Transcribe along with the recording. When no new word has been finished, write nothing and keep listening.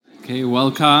Okay,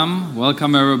 welcome.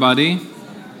 Welcome, everybody.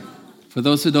 For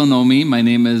those who don't know me, my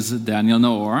name is Daniel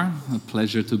Naor. A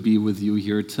pleasure to be with you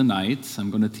here tonight.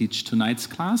 I'm going to teach tonight's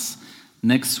class.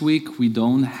 Next week, we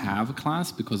don't have a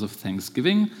class because of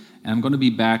Thanksgiving, and I'm going to be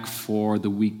back for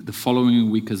the following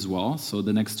week as well. So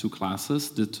the next two classes,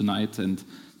 tonight and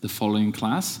the following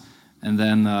class, and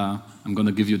then I'm going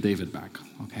to give you David back,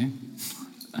 okay?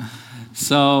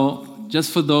 So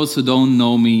just for those who don't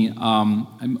know me,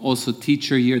 I'm also a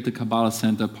teacher here at the Kabbalah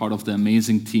Center, part of the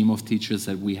amazing team of teachers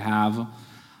that we have.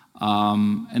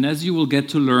 And as you will get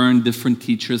to learn different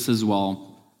teachers as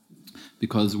well,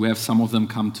 because we have some of them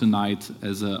come tonight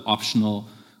as an optional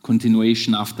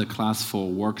continuation after class for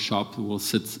a workshop.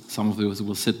 Some of you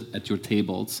will sit at your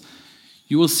tables.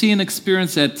 You will see and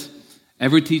experience that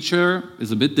every teacher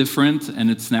is a bit different,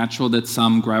 and it's natural that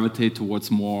some gravitate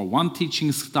towards more one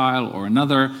teaching style or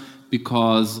another,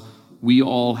 because we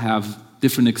all have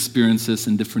different experiences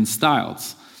and different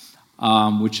styles,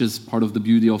 which is part of the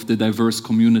beauty of the diverse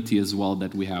community as well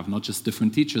that we have. Not just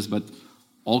different teachers, but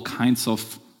all kinds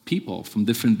of people from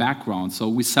different backgrounds. So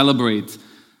we celebrate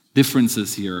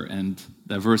differences here and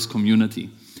diverse community.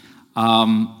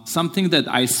 Something that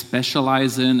I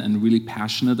specialize in and really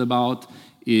passionate about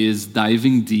is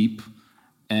diving deep,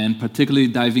 and particularly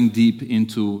diving deep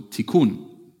into Tikkun.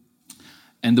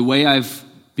 And the way I've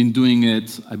been doing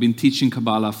it, I've been teaching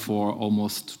Kabbalah for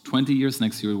almost 20 years.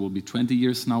 Next year it will be 20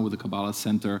 years now with the Kabbalah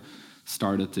Center.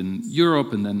 Started in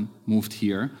Europe and then moved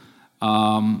here.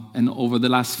 And over the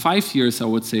last 5 years, I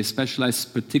would say,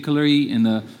 specialized particularly in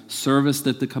a service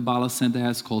that the Kabbalah Center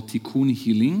has called Tikkun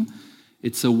Healing.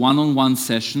 It's a one-on-one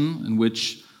session in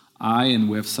which and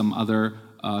we have some other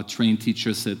trained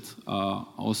teachers that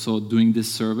also doing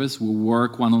this service. We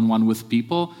work one-on-one with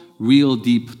people, real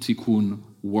deep Tikkun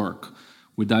work.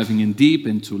 We're diving in deep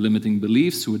into limiting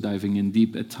beliefs. We're diving in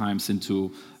deep at times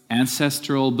into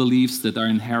ancestral beliefs that are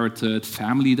inherited,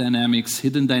 family dynamics,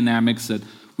 hidden dynamics that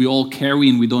we all carry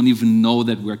and we don't even know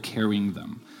that we're carrying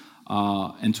them.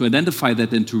 And to identify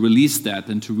that and to release that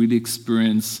and to really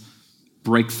experience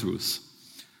breakthroughs.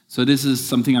 So this is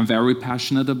something I'm very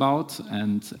passionate about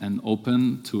and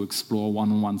open to explore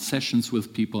one-on-one sessions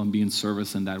with people and be in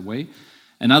service in that way.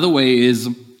 Another way is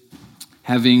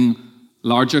having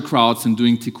larger crowds and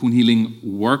doing Tikkun Healing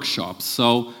workshops.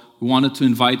 So we wanted to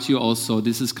invite you also.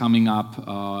 This is coming up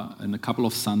in a couple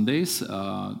of Sundays,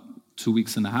 2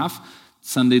 weeks and a half.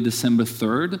 Sunday, December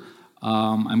 3rd.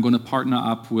 I'm going to partner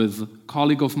up with a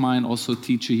colleague of mine, also a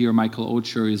teacher here, Michael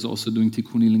Ocher, is also doing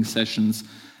Tikkun Healing sessions,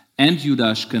 and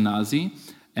Yuda Ashkenazi.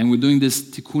 And we're doing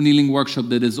this Tikkun Healing workshop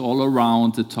that is all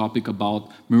around the topic about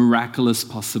miraculous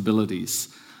possibilities.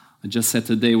 I just sat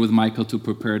today with Michael to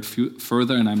prepare it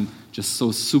further, and I'm just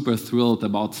so super thrilled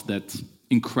about that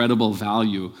incredible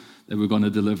value that we're going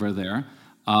to deliver there.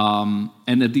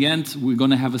 And at the end, we're going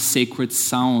to have a sacred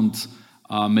sound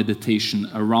meditation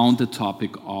around the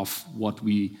topic of what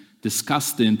we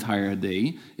discussed the entire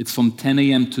day. It's from 10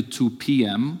 a.m. to 2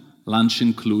 p.m., lunch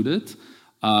included.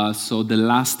 So the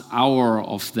last hour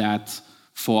of that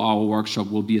 4-hour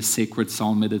workshop will be a sacred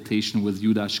sound meditation with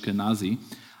Yuda Ashkenazi.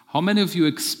 How many of you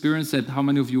experienced that? How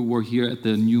many of you were here at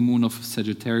the new moon of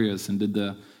Sagittarius and did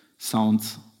the sound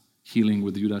healing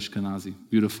with Yuda Ashkenazi?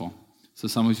 Beautiful. So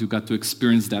some of you got to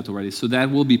experience that already. So that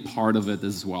will be part of it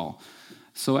as well.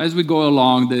 So as we go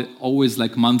along, there are always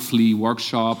like monthly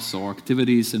workshops or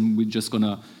activities, and we're just going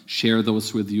to share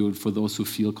those with you. For those who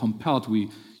feel compelled,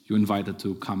 you're invited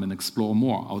to come and explore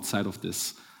more outside of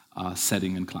this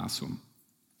setting and classroom.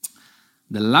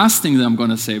 The last thing that I'm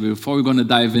going to say before we're going to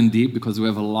dive in deep, because we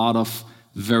have a lot of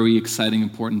very exciting,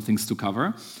 important things to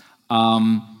cover,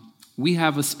 we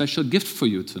have a special gift for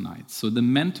you tonight. So the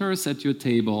mentors at your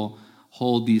table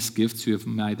hold these gifts. You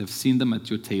might have seen them at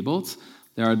your tables.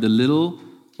 There are the little,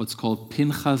 what's called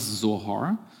Pinchas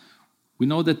Zohar. We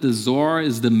know that the Zohar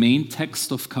is the main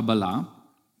text of Kabbalah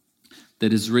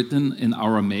that is written in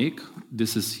Aramaic.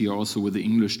 This is here also with the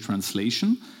English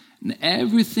translation. And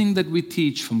everything that we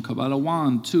teach from Kabbalah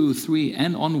 1, 2, 3,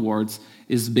 and onwards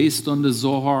is based on the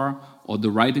Zohar or the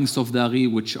writings of the Ari,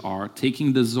 which are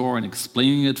taking the Zohar and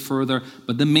explaining it further.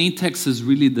 But the main text is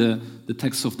really the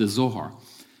text of the Zohar.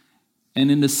 And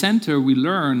in the center, we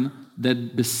learn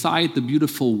that beside the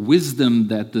beautiful wisdom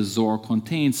that the Zohar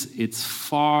contains, it's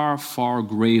far, far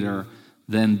greater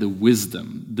than the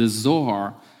wisdom. The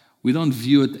Zohar, we don't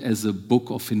view it as a book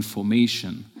of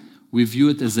information. We view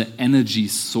it as an energy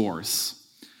source.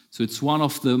 So it's one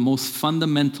of the most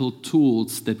fundamental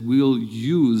tools that we'll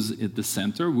use at the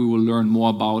center. We will learn more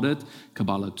about it,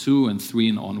 Kabbalah 2 and 3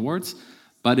 and onwards.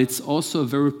 But it's also a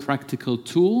very practical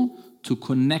tool to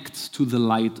connect to the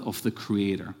light of the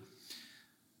Creator.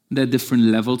 There are different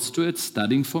levels to it,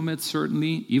 studying from it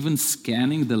certainly, even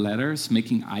scanning the letters,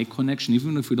 making eye connection,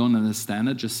 even if we don't understand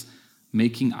it, just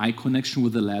making eye connection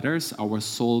with the letters. Our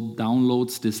soul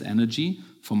downloads this energy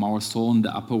from our soul in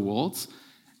the upper worlds.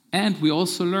 And we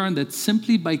also learn that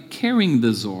simply by carrying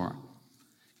the Zohar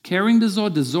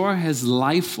the Zohar has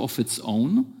life of its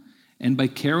own. And by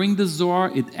carrying the Zohar,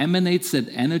 it emanates that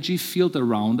energy field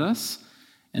around us.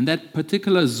 And that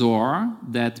particular Zohar,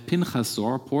 that Pinchas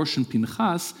Zohar, portion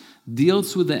Pinchas,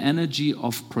 deals with the energy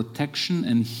of protection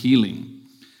and healing.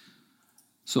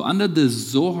 So under the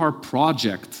Zohar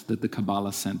project that the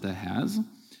Kabbalah Center has,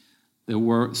 there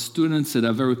were students that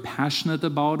are very passionate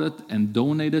about it and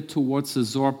donated towards the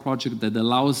Zohar project that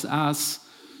allows us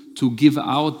to give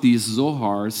out these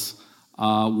Zohars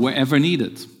wherever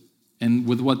needed. And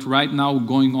with what right now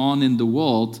going on in the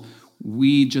world,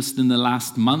 we just in the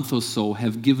last month or so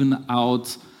have given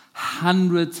out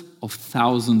hundreds of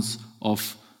thousands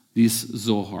of these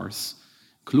Zohars,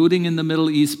 including in the Middle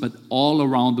East, but all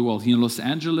around the world. Here in Los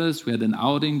Angeles, we had an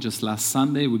outing just last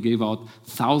Sunday. We gave out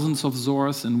thousands of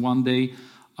Zohars in one day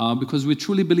because we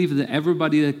truly believe that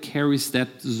everybody that carries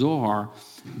that Zohar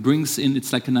brings in,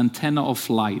 it's like an antenna of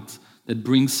light that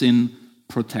brings in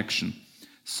protection.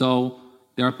 So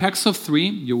there are packs of 3.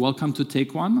 You're welcome to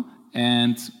take one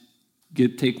and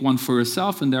take one for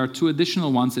yourself. And there are 2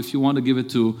 additional ones. If you want to give it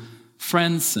to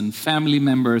friends and family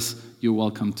members, you're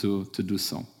welcome to do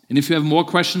so. And if you have more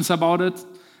questions about it,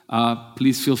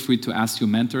 please feel free to ask your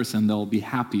mentors, and they'll be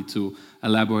happy to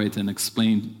elaborate and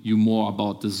explain you more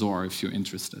about the Zohar if you're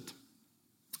interested.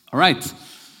 All right.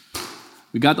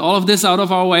 We got all of this out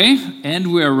of our way,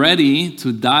 and we're ready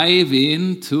to dive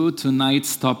into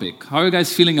tonight's topic. How are you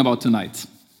guys feeling about tonight?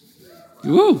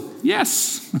 Woo,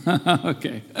 yes.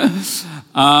 Okay.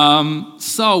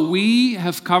 So we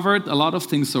have covered a lot of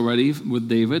things already with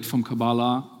David from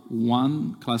Kabbalah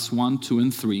 1, class 1, 2,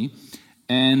 and 3.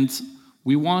 And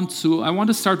I want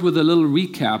to start with a little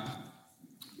recap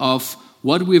of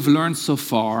what we've learned so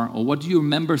far, or what do you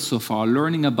remember so far,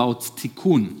 learning about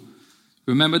tikkun.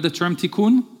 Remember the term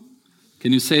tikkun?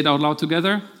 Can you say it out loud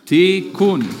together?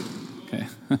 Tikkun. Okay.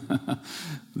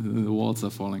 The walls are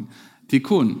falling.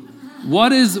 Tikkun.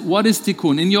 What is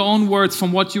tikkun? In your own words,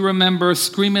 from what you remember,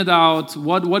 scream it out.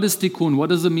 What is tikkun? What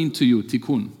does it mean to you,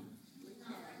 tikkun?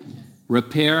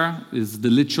 Repair is the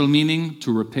literal meaning,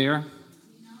 to repair.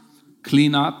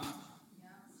 Clean up.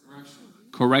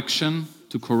 Correction,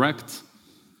 to correct.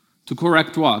 To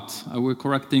correct what? Are we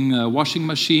correcting a washing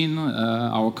machine,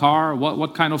 our car?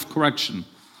 What kind of correction?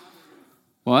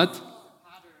 What?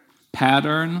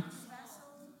 Pattern.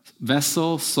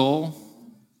 Vessel, soul.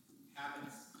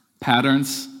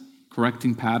 Patterns.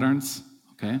 Correcting patterns.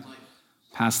 Okay.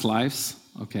 Past lives.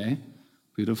 Okay.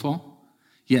 Beautiful.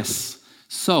 Yes.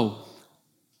 So,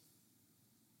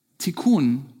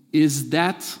 tikkun is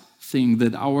that thing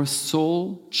that our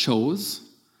soul chose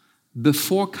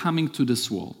before coming to this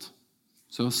world.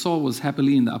 So our soul was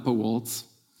happily in the upper worlds,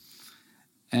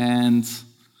 and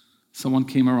someone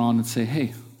came around and said,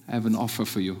 "Hey, I have an offer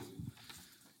for you.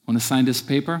 Want to sign this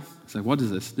paper?" I said, "What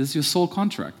is this?" "This is your soul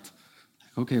contract."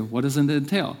 "Okay, what does it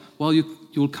entail?" "Well,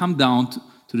 you'll come down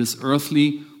to this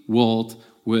earthly world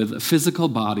with a physical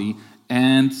body,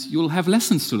 and you'll have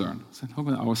lessons to learn." I said,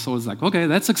 "Okay." Our soul is like, "Okay,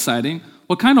 that's exciting.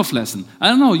 What kind of lesson?" "I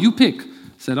don't know, you pick."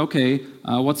 I said, "Okay,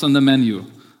 what's on the menu?"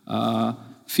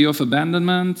 Fear of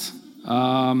abandonment,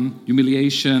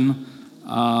 humiliation,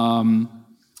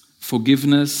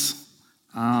 forgiveness,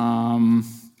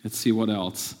 let's see what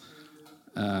else.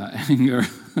 Anger,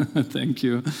 thank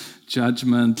you.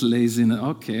 Judgment, laziness.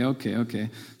 Okay.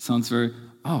 Sounds very,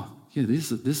 yeah,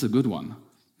 this is a good one.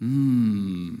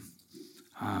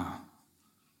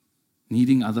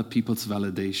 Needing other people's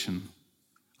validation.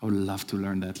 I would love to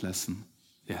learn that lesson.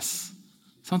 Yes.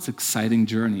 Sounds exciting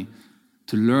journey.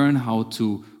 To learn how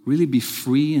to really be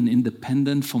free and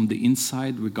independent from the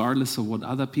inside, regardless of what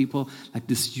other people, like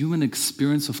this human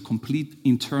experience of complete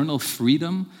internal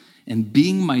freedom and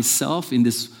being myself in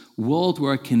this world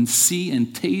where I can see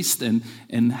and taste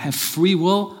and have free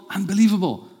will.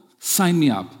 Unbelievable. Sign me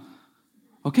up.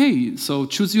 Okay, so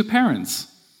choose your parents.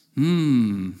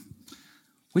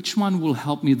 Which one will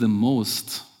help me the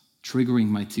most triggering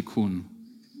my tikkun?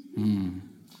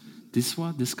 This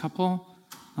one, this couple?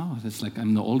 No, it's like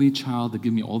I'm the only child. They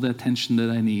give me all the attention that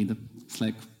I need. It's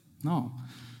like, no.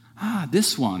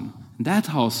 This one, that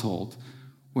household,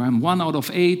 where I'm 1 out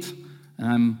of 8, and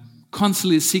I'm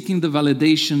constantly seeking the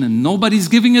validation, and nobody's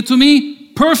giving it to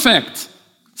me. Perfect.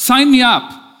 Sign me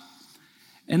up.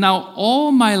 And now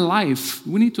all my life,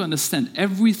 we need to understand,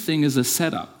 everything is a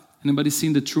setup. Anybody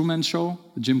seen The Truman Show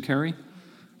with Jim Carrey?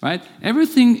 right?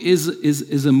 Everything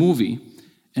is a movie,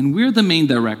 and we're the main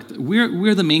director.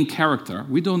 We're the main character.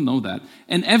 We don't know that.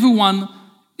 And everyone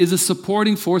is a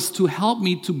supporting force to help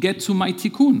me to get to my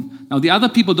tikkun. Now, the other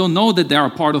people don't know that they are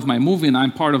a part of my movie and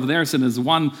I'm part of theirs, and there's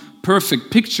one perfect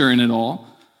picture in it all.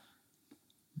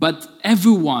 But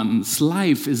everyone's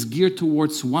life is geared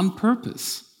towards one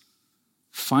purpose: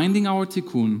 finding our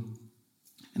tikkun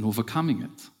and overcoming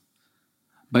it.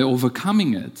 By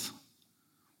overcoming it,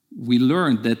 we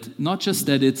learn that not just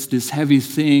that it's this heavy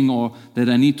thing or that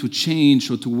I need to change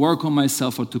or to work on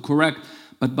myself or to correct,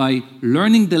 but by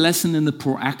learning the lesson in a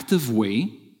proactive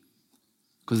way,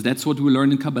 because that's what we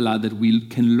learn in Kabbalah, that we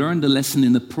can learn the lesson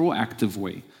in a proactive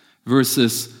way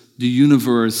versus the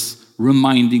universe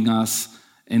reminding us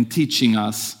and teaching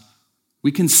us.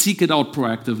 We can seek it out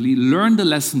proactively, learn the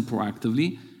lesson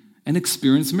proactively, and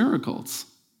experience miracles.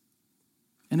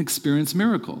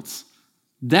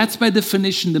 That's by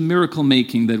definition the miracle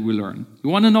making that we learn. You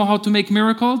want to know how to make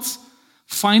miracles?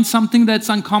 Find something that's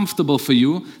uncomfortable for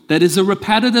you, that is a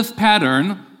repetitive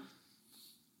pattern.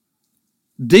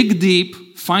 Dig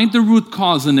deep, find the root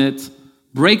cause in it,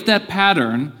 break that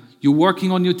pattern. You're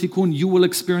working on your tikkun, you will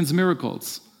experience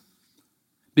miracles.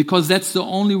 Because that's the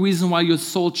only reason why your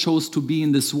soul chose to be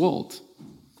in this world,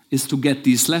 is to get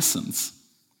these lessons.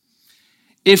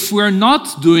 If we're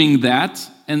not doing that,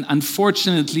 and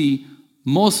unfortunately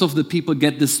most of the people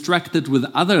get distracted with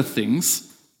other things,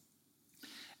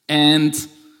 and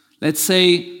let's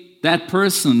say that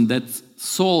person, that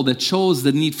soul that chose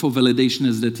the need for validation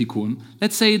as the tikkun,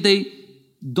 let's say they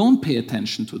don't pay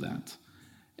attention to that.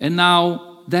 And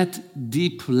now that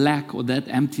deep lack or that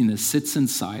emptiness sits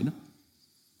inside,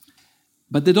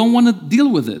 but they don't want to deal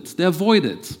with it. They avoid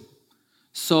it.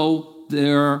 So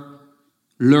they're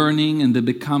learning and they're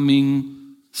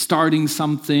becoming, starting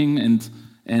something,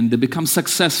 and they become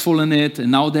successful in it, and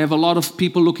now they have a lot of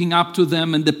people looking up to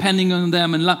them and depending on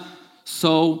them.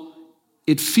 So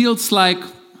it feels like,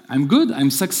 I'm good,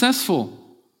 I'm successful,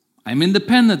 I'm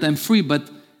independent, I'm free. But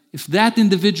if that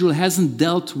individual hasn't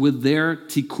dealt with their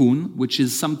tikkun, which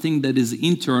is something that is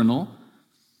internal,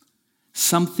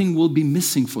 something will be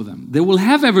missing for them. They will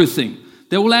have everything.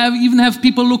 They will even have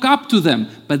people look up to them,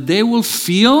 but they will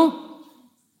feel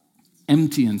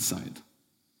empty inside,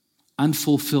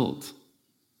 unfulfilled.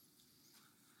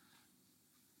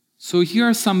 So here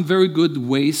are some very good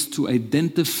ways to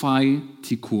identify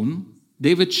tikkun.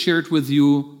 David shared with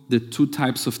you the two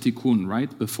types of tikkun,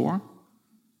 right, before?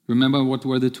 Remember what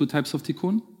were the two types of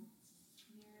tikkun?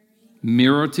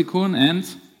 Mirror tikkun and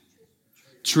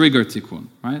trigger tikkun,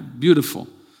 right? Beautiful.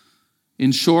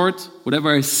 In short,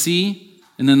 whatever I see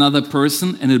in another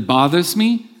person and it bothers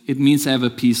me, it means I have a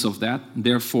piece of that.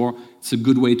 Therefore, it's a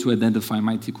good way to identify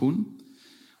my tikkun.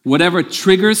 Whatever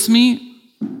triggers me,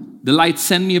 the light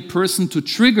sent me a person to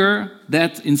trigger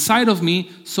that inside of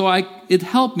me, so it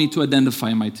helped me to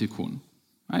identify my tikkun.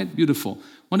 Right? Beautiful.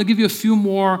 I want to give you a few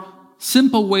more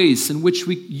simple ways in which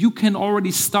you can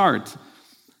already start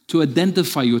to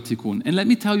identify your tikkun. And let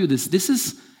me tell you this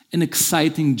is an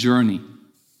exciting journey.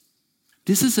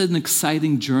 This is an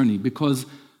exciting journey because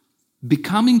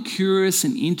becoming curious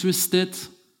and interested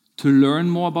to learn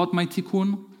more about my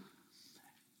tikkun.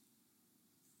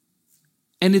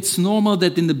 And it's normal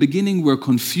that in the beginning we're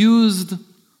confused.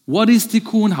 What is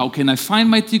tikkun? How can I find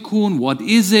my tikkun? What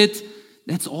is it?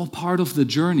 That's all part of the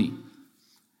journey.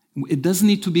 It doesn't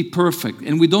need to be perfect,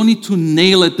 and we don't need to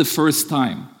nail it the first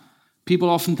time. People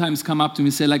oftentimes come up to me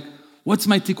and say, like, what's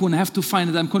my tikkun? I have to find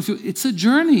it. I'm confused. It's a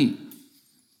journey.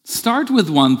 Start with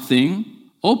one thing,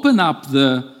 open up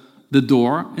the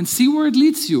door, and see where it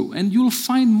leads you, and you'll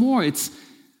find more. It's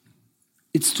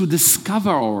to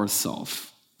discover ourselves.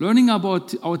 Learning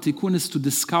about our tikkun is to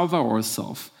discover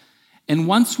ourselves. And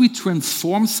once we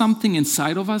transform something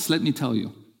inside of us, let me tell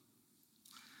you,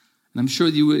 and I'm sure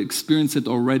you will experience it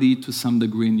already to some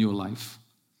degree in your life.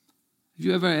 Have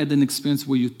you ever had an experience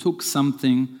where you took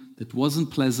something that wasn't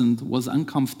pleasant, was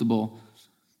uncomfortable,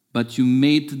 but you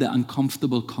made the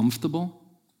uncomfortable comfortable?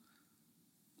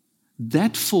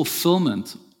 That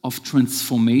fulfillment of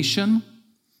transformation,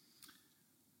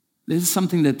 this is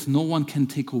something that no one can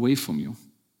take away from you.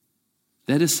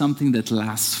 That is something that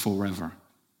lasts forever.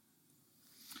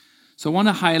 So I want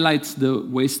to highlight the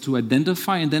ways to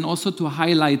identify and then also to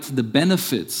highlight the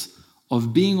benefits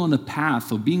of being on a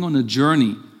path, of being on a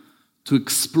journey to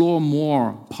explore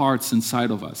more parts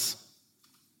inside of us.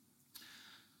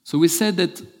 So we said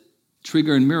that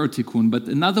trigger and mirror tikkun, but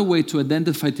another way to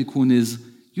identify tikkun is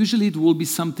usually it will be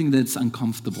something that's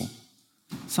uncomfortable,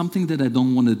 something that I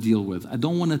don't want to deal with, I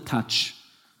don't want to touch.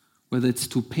 Whether it's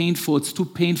too painful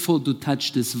to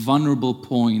touch this vulnerable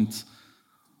point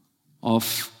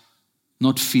of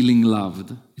not feeling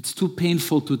loved. It's too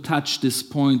painful to touch this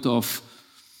point of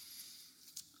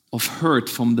hurt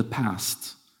from the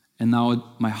past. And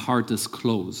now my heart is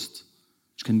closed,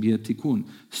 which can be a tikkun.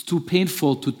 It's too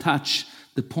painful to touch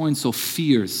the points of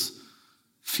fears,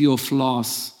 fear of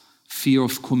loss, fear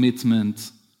of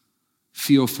commitment,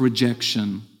 fear of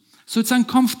rejection. So it's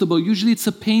uncomfortable. Usually it's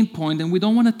a pain point and we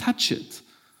don't want to touch it.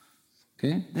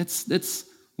 Okay? That's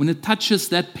when it touches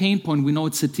that pain point, we know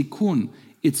it's a tikkun.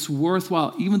 It's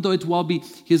worthwhile, even though it will be.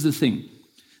 Here's the thing.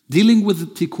 Dealing with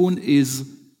the tikkun is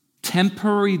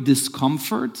temporary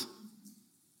discomfort.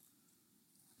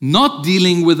 Not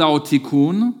dealing with our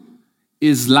tikkun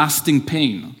is lasting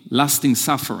pain, lasting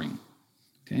suffering.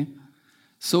 Okay?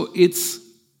 So it's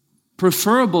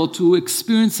preferable to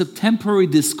experience a temporary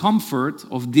discomfort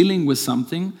of dealing with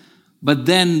something, but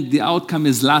then the outcome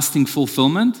is lasting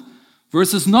fulfillment,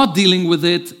 versus not dealing with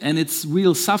it and it's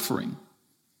real suffering.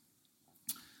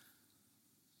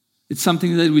 It's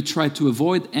something that we try to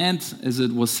avoid, and as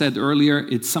it was said earlier,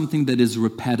 it's something that is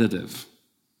repetitive,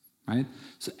 right?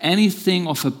 So anything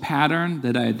of a pattern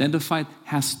that I identified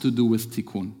has to do with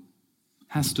tikkun.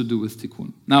 Has to do with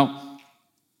tikkun. Now,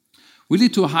 we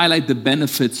need to highlight the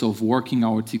benefits of working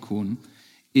our tikkun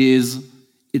is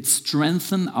it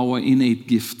strengthens our innate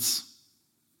gifts.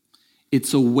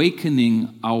 It's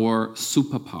awakening our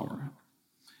superpower.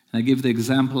 And I gave the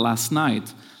example last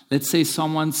night. Let's say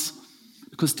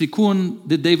because tikkun,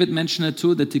 did David mention it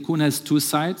too, that tikkun has two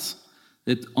sides?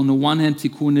 That on the one hand,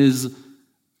 tikkun is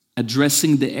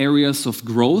addressing the areas of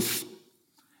growth,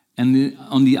 and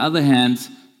on the other hand,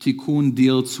 tikkun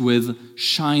deals with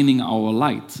shining our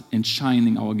light and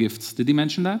shining our gifts. Did he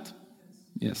mention that?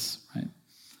 Yes, right.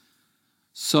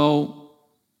 So,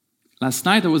 last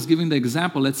night I was giving the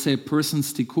example, let's say a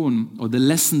person's tikkun, or the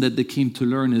lesson that they came to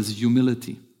learn is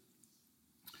humility.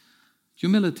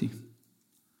 Humility.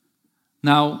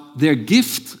 Now, their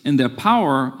gift and their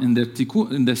power and their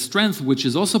tikkun and their strength, which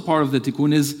is also part of the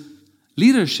tikkun, is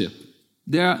leadership.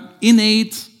 Their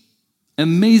innate,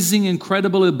 amazing,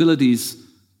 incredible abilities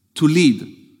to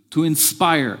lead, to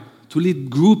inspire, to lead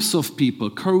groups of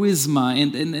people, charisma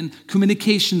and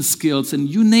communication skills, and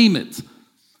you name it.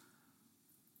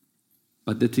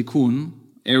 But the tikkun,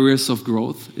 areas of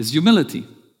growth, is humility.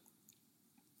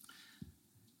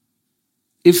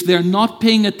 If they're not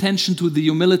paying attention to the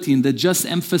humility and they're just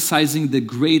emphasizing the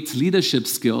great leadership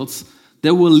skills,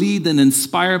 they will lead and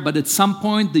inspire, but at some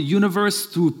point the universe,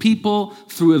 through people,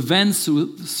 through events,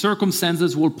 through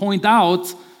circumstances, will point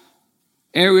out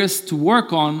areas to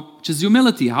work on, which is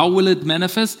humility. How will it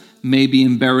manifest? Maybe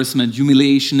embarrassment,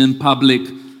 humiliation in public.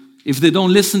 If they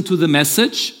don't listen to the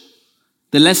message,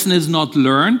 the lesson is not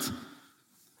learned,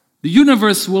 the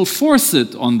universe will force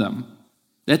it on them.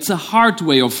 That's a hard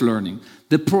way of learning.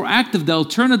 The proactive, the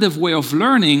alternative way of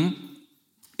learning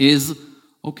is,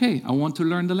 okay, I want to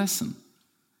learn the lesson.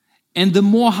 And the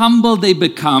more humble they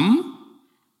become,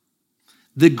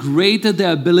 the greater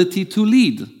their ability to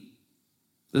lead.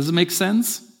 Does it make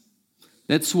sense?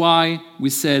 That's why we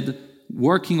said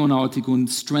working on our tikkun,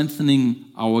 strengthening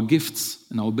our gifts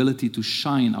and our ability to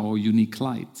shine our unique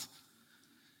light.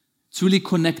 It's really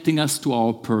connecting us to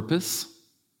our purpose,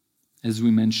 as we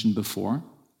mentioned before.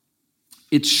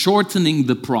 It's shortening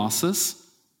the process.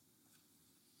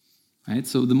 Right?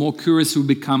 So the more curious we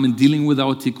become in dealing with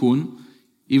our tikkun,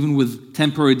 even with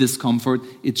temporary discomfort,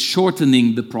 it's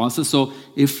shortening the process. So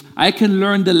if I can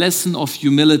learn the lesson of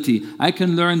humility, I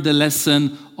can learn the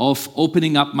lesson of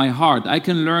opening up my heart, I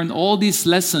can learn all these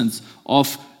lessons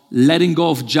of letting go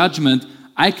of judgment,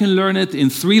 I can learn it in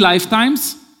 3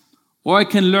 lifetimes, or I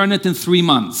can learn it in 3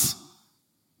 months.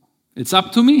 It's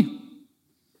up to me.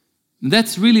 And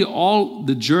that's really all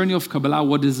the journey of Kabbalah,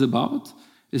 what is about,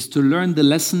 is to learn the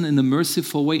lesson in a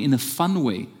merciful way, in a fun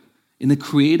way, in a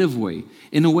creative way,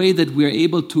 in a way that we are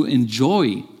able to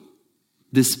enjoy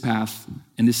this path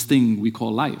and this thing we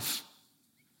call life.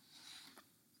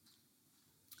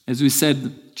 As we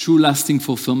said, true lasting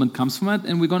fulfillment comes from it,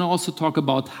 and we're going to also talk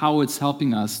about how it's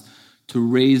helping us to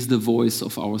raise the voice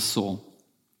of our soul,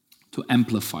 to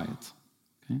amplify it.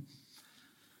 Okay?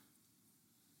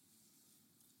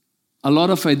 A lot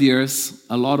of ideas,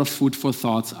 a lot of food for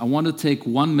thoughts. I want to take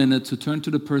 1 minute to turn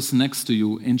to the person next to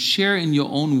you and share in your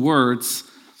own words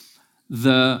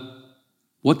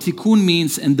what tikkun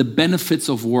means and the benefits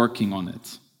of working on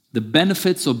it. The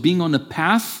benefits of being on a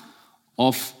path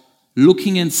of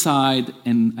looking inside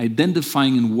and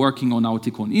identifying and working on our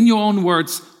tikkun. In your own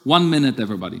words, 1 minute,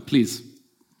 everybody, please.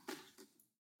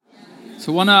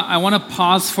 So I want to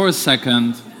pause for a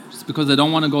second, just because I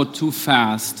don't want to go too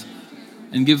fast,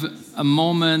 and give a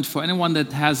moment for anyone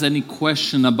that has any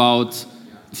question about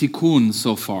tikkun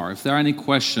so far? If there are any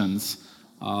questions,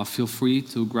 feel free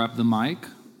to grab the mic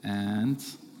and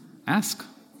ask.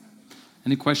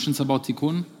 Any questions about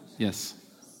tikkun? Yes.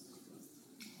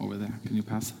 Over there. Can you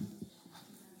pass?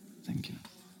 Thank you.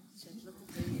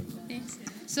 Thanks.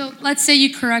 So let's say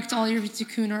you correct all your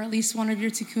tikkun, or at least one of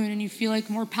your tikkun, and you feel like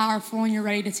more powerful and you're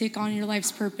ready to take on your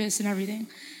life's purpose and everything.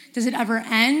 Does it ever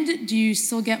end? Do you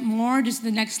still get more? Does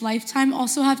the next lifetime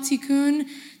also have tikkun?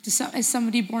 Is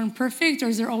somebody born perfect, or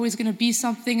is there always going to be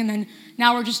something, and then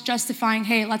now we're just justifying,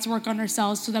 hey, let's work on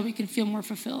ourselves so that we can feel more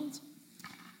fulfilled?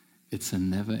 It's a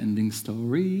never-ending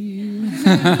story.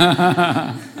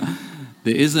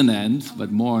 There is an end,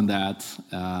 but more on that,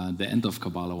 the end of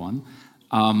Kabbalah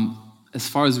 1. As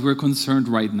far as we're concerned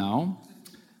right now,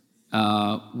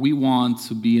 we want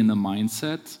to be in a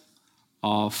mindset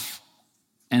of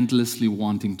endlessly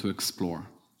wanting to explore.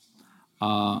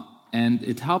 And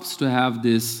it helps to have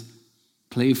this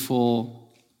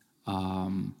playful,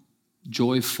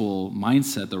 joyful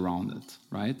mindset around it,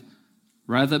 right?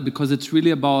 Rather, because it's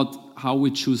really about how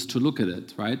we choose to look at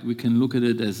it, right? We can look at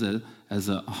it as a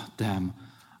oh, damn,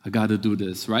 I got to do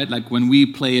this, right? Like when we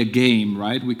play a game,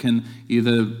 right? We can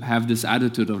either have this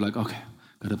attitude of like, okay,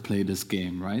 got to play this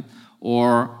game, right?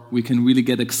 Or we can really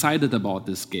get excited about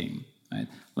this game, right?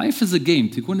 Life is a game.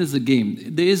 Tikkun is a game.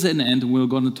 There is an end, and we're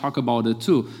going to talk about it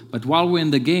too. But while we're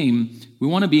in the game, we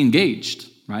want to be engaged,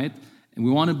 right? And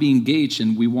we want to be engaged,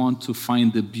 and we want to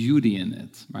find the beauty in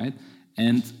it, right?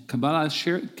 And Kabbalah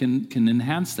can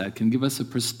enhance that, can give us a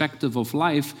perspective of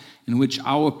life in which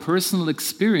our personal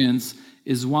experience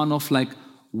is one of like,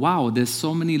 wow, there's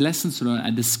so many lessons to learn. I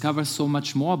discover so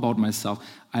much more about myself.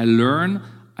 I learn,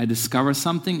 I discover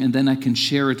something, and then I can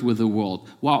share it with the world.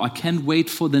 Wow, I can't wait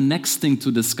for the next thing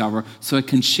to discover so I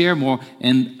can share more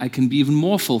and I can be even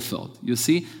more fulfilled. You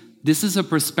see, this is a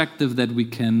perspective that we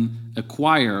can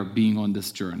acquire being on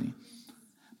this journey.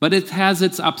 But it has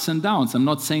its ups and downs. I'm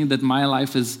not saying that my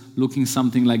life is looking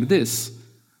something like this,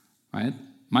 right?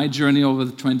 My journey over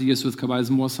the 20 years with Kabbalah is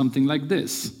more something like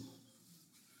this.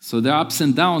 So there are ups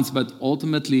and downs, but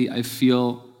ultimately I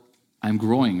feel I'm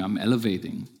growing, I'm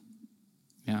elevating.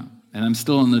 Yeah, and I'm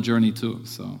still on the journey too,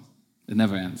 so it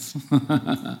never ends.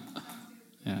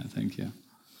 Yeah, thank you.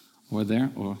 Over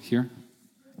there or here?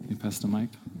 Can you pass the mic?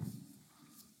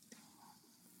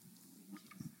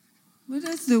 What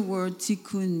does the word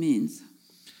tikkun mean?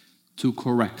 To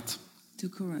correct. To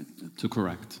correct. Okay. To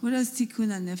correct. What does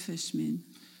tikkun nefesh mean?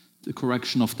 The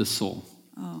correction of the soul.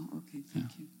 Oh, okay.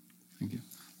 Thank you. Thank you.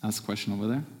 Last question over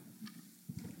there.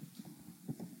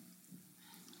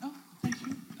 Oh, thank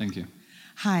you. Thank you.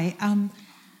 Hi.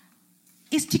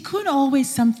 Is tikkun always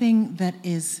something that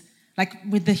is, like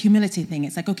with the humility thing,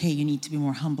 it's like, okay, you need to be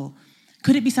more humble.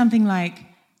 Could it be something like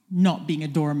not being a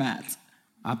doormat?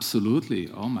 Absolutely.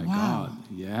 Oh my God.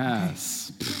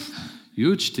 Yes. Okay.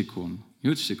 Huge tikkun.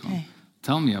 Huge tikkun. Okay.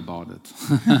 Tell me about it.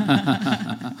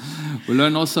 We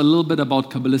learn also a little bit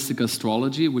about Kabbalistic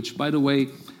astrology, which, by the way,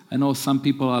 I know some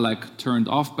people are like turned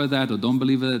off by that or don't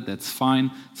believe it. That's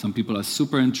fine. Some people are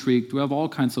super intrigued. We have all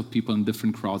kinds of people in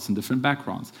different crowds and different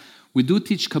backgrounds. We do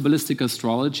teach Kabbalistic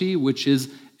astrology, which is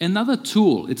another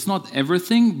tool. It's not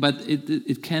everything, but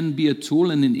it can be a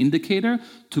tool and an indicator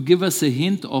to give us a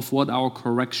hint of what our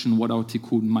correction, what our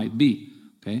tikkun might be.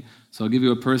 Okay, so I'll give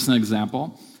you a personal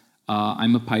example.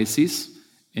 I'm a Pisces.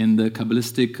 In the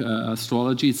Kabbalistic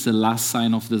astrology, it's the last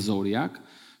sign of the zodiac.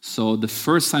 So the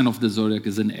first sign of the zodiac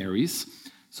is an Aries.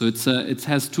 So it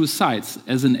has two sides.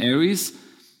 As an Aries,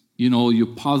 you know, your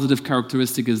positive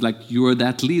characteristic is like you're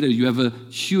that leader. You have a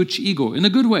huge ego, in a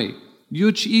good way.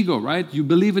 Huge ego, right? You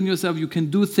believe in yourself, you can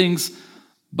do things,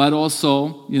 but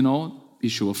also, you know,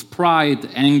 issue of pride,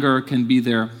 anger can be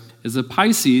there. As a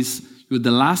Pisces, you're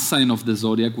the last sign of the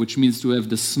zodiac, which means to have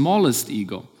the smallest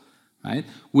ego, right?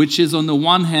 Which is, on the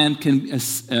one hand, can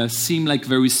seem like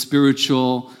very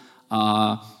spiritual,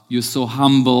 you're so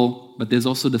humble, but there's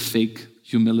also the fake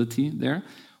humility there,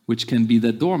 which can be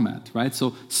the doormat, right?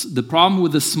 So the problem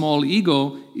with the small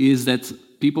ego is that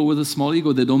people with a small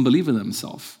ego, they don't believe in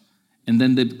themselves. And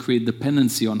then they create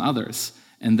dependency on others.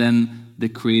 And then they're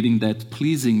creating that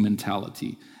pleasing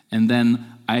mentality. And then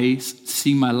I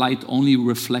see my light only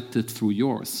reflected through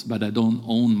yours, but I don't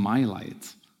own my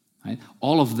light. Right?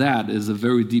 All of that is a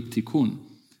very deep tikkun.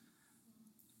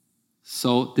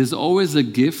 So there's always a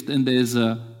gift and there's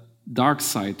a dark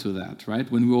side to that, right?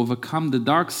 When we overcome the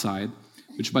dark side,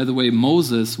 which, by the way,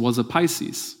 Moses was a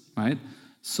Pisces, right?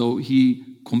 So he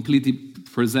completely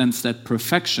presents that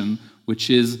perfection, which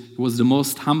is, he was the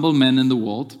most humble man in the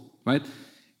world, right?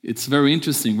 It's very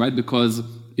interesting, right? Because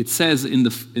it says in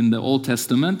the Old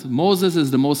Testament, Moses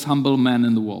is the most humble man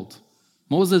in the world.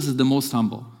 Moses is the most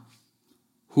humble.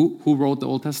 Who wrote the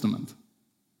Old Testament?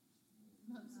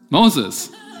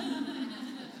 Moses.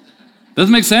 Does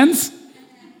it make sense?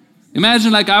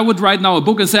 Imagine like I would write now a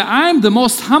book and say, I'm the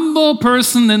most humble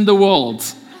person in the world.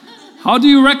 How do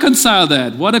you reconcile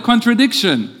that? What a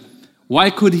contradiction. Why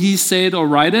could he say it or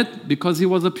write it? Because he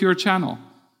was a pure channel.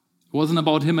 It wasn't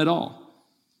about him at all,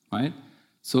 right?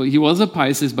 So he was a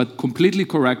Pisces, but completely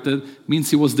corrected. Means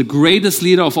he was the greatest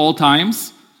leader of all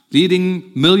times,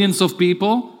 leading millions of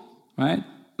people, right?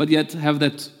 But yet have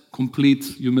that complete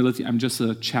humility. I'm just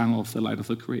a channel of the light of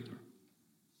the Creator,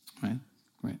 right?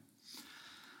 Great.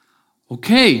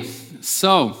 Okay,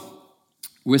 so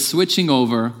we're switching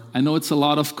over. I know it's a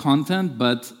lot of content,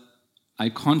 but I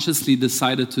consciously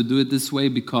decided to do it this way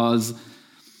because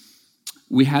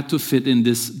we had to fit in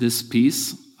this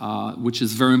piece, which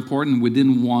is very important. We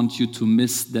didn't want you to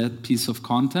miss that piece of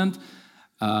content.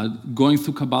 Going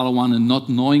through Kabbalah 1 and not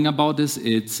knowing about this,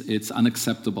 it's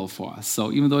unacceptable for us.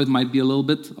 So even though it might be a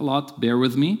lot, bear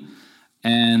with me.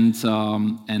 And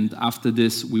after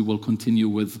this, we will continue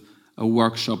with a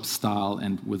workshop style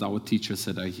and with our teachers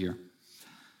that are here.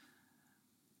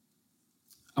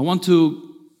 I want to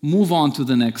move on to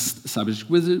the next subject,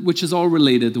 which is all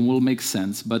related and will make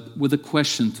sense, but with a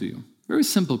question to you. Very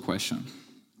simple question.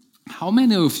 How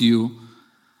many of you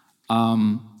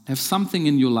have something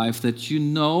in your life that you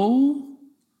know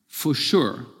for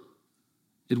sure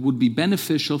it would be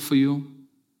beneficial for you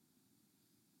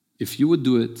if you would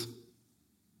do it,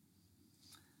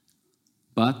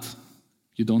 but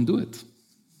you don't do it?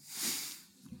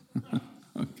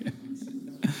 Okay.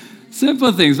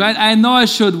 Simple things, right? I know I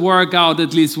should work out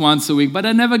at least once a week, but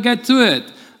I never get to it.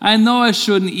 I know I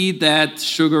shouldn't eat that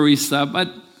sugary stuff, but,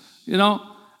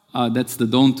 that's the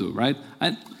don't do, right?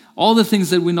 All the things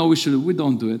that we know we should do, we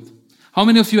don't do it. How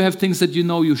many of you have things that you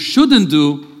know you shouldn't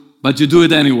do, but you do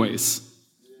it anyways?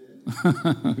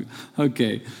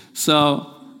 Okay,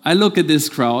 so I look at this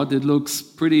crowd. It looks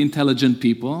pretty intelligent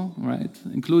people, right?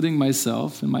 Including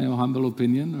myself, in my humble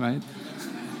opinion, right?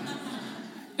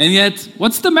 And yet,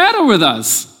 what's the matter with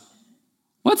us?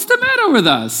 What's the matter with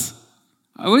us?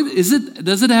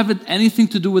 Does it have anything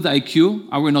to do with IQ?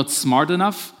 Are we not smart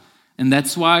enough? And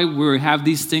that's why we have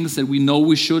these things that we know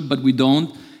we should, but we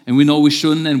don't, and we know we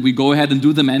shouldn't, and we go ahead and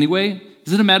do them anyway?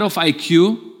 Is it a matter of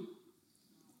IQ?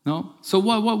 No? So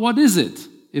what is it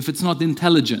if it's not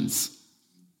intelligence?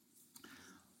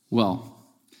 Well,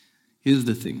 here's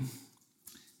the thing.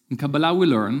 In Kabbalah we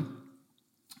learn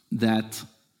that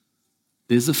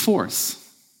there's a force.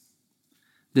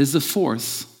 There's a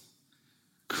force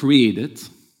created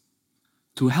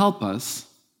to help us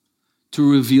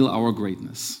to reveal our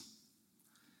greatness.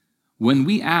 When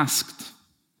we asked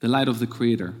the light of the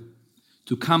Creator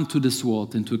to come to this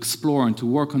world and to explore and to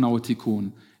work on our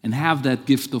tikkun and have that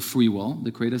gift of free will,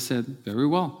 the Creator said, very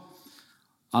well,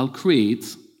 I'll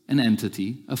create an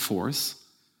entity, a force,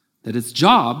 that its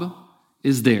job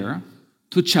is there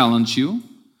to challenge you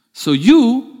so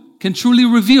you can truly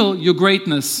reveal your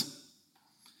greatness.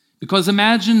 Because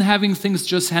imagine having things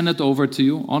just handed over to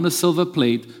you on a silver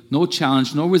plate, no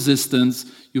challenge, no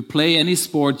resistance. You play any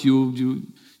sport, you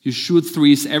shoot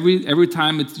threes every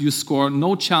time you score,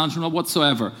 no challenge, no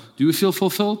whatsoever. Do you feel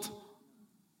fulfilled?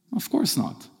 Of course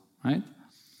not, right?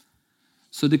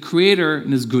 So the Creator,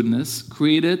 in His goodness,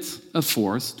 created a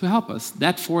force to help us.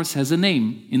 That force has a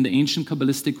name in the ancient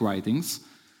Kabbalistic writings.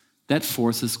 That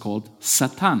force is called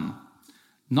Satan.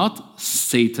 Not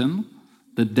Satan,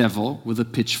 the devil with a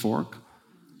pitchfork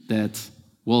that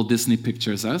Walt Disney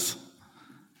pictures us,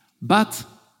 but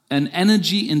an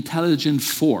energy intelligent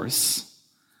force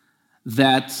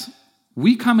that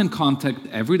we come in contact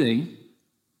every day,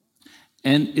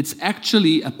 and it's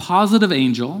actually a positive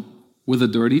angel with a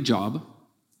dirty job,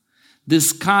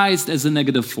 disguised as a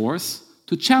negative force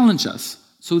to challenge us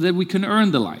so that we can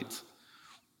earn the light.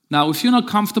 Now, if you're not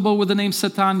comfortable with the name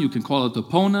Satan, you can call it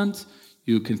opponent,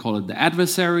 you can call it the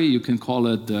adversary, you can call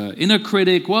it the inner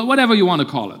critic, whatever you want to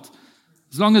call it,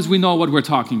 as long as we know what we're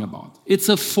talking about. It's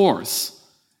a force.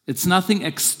 It's nothing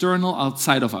external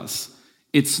outside of us.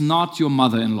 It's not your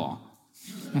mother-in-law.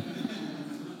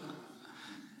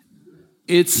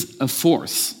 It's a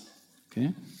force.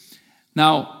 Okay?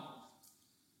 Now,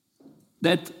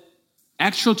 that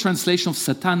actual translation of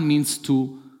Satan means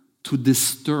to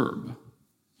disturb.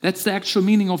 That's the actual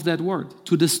meaning of that word,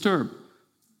 to disturb,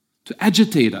 to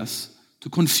agitate us, to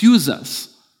confuse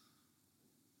us.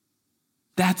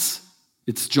 That's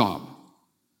its job.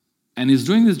 And he's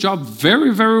doing this job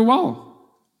very, very well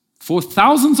for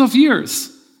thousands of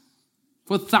years.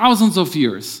 For thousands of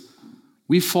years,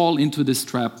 we fall into this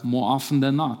trap more often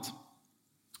than not.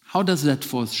 How does that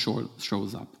force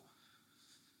shows up?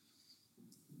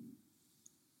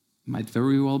 Might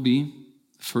very well be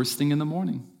the first thing in the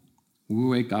morning. We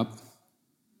wake up,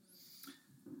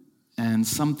 and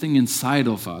something inside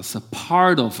of us, a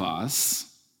part of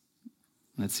us,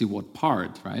 let's see what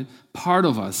part, right? Part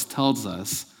of us tells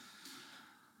us,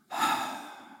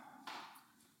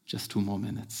 just 2 more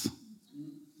minutes.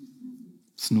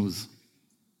 Snooze.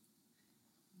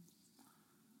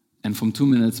 And from 2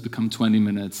 minutes become 20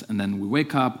 minutes, and then we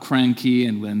wake up cranky,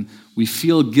 and when we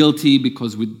feel guilty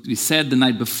because we said the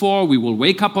night before we will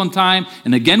wake up on time,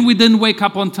 and again we didn't wake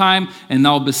up on time, and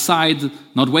now besides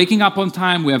not waking up on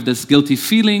time, we have this guilty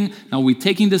feeling. Now we're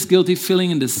taking this guilty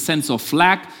feeling and this sense of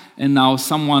lack, and now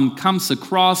someone comes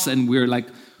across, and we're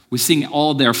seeing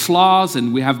all their flaws,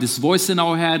 and we have this voice in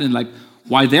our head, and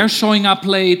why they're showing up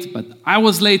late, but I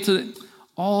was late today.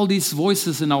 All these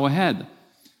voices in our head.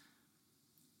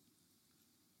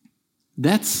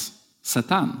 That's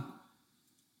Satan.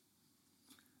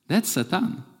 That's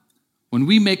Satan. When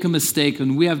we make a mistake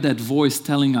and we have that voice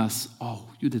telling us, oh,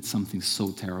 you did something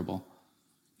so terrible.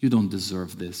 You don't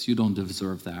deserve this. You don't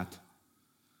deserve that.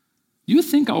 You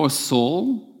think our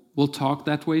soul will talk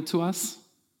that way to us?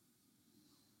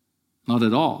 Not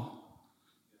at all.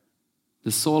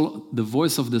 The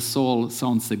voice of the soul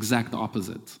sounds the exact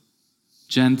opposite.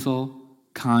 Gentle,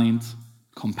 kind,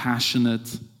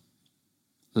 compassionate,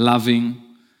 loving.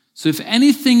 So if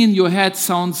anything in your head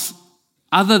sounds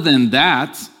other than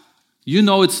that, you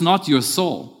know it's not your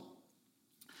soul.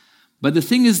 But the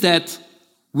thing is that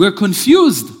we're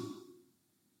confused.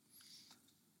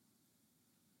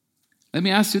 Let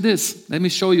me ask you this. Let me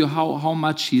show you how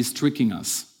much he's tricking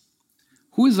us.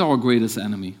 Who is our greatest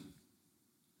enemy?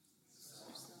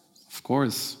 Of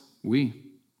course, we.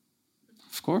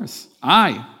 Of course.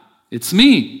 It's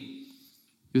me.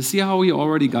 You see how he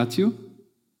already got you?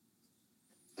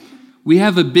 We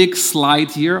have a big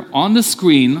slide here on the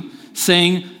screen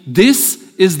saying,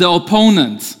 this is the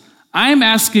opponent. I'm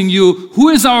asking you, who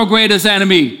is our greatest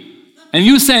enemy? And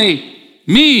you say,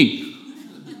 me.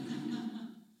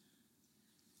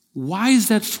 Why is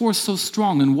that force so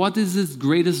strong? And what is its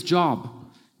greatest job?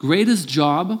 Greatest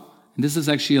job, and this is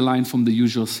actually a line from The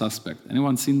Usual Suspect.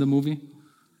 Anyone seen the movie?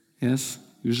 Yes?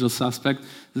 Usual Suspect.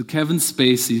 Kevin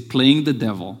Spacey playing the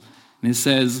devil. And he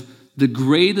says, the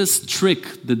greatest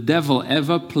trick the devil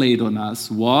ever played on us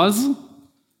was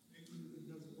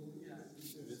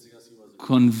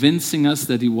convincing us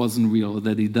that he wasn't real,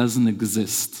 that he doesn't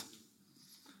exist.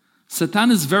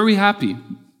 Satan is very happy.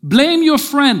 Blame your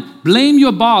friend, blame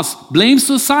your boss, blame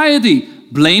society,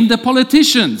 blame the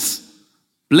politicians,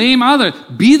 blame others.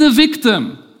 Be the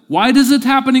victim. Why is it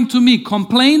happening to me?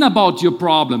 Complain about your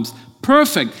problems.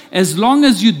 Perfect. As long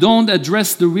as you don't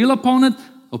address the real opponent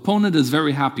is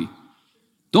very happy.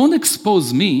 Don't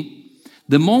expose me.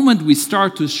 The moment we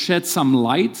start to shed some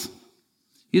light,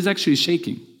 he's actually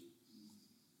shaking.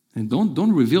 And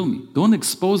don't reveal me. Don't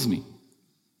expose me.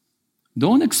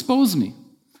 Don't expose me.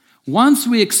 Once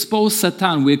we expose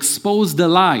Satan, we expose the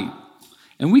lie.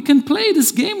 And we can play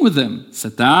this game with him.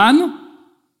 Satan,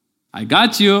 I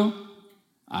got you.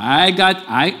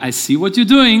 I see what you're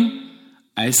doing.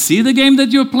 I see the game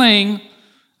that you're playing.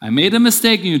 I made a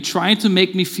mistake and you're trying to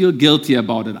make me feel guilty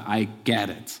about it. I get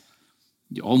it.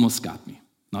 You almost got me.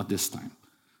 Not this time.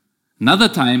 Another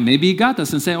time, maybe he got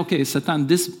us and said, okay, Satan,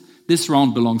 this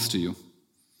round belongs to you.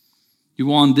 You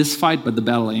won this fight, but the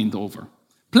battle ain't over.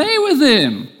 Play with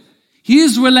him. He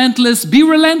is relentless. Be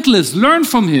relentless. Learn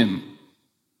from him.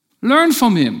 Learn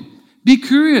from him. Be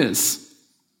curious.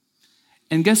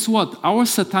 And guess what? Our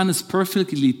Satan is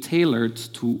perfectly tailored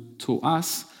to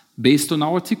us based on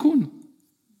our tikkun.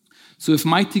 So if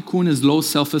my tikkun is low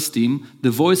self-esteem,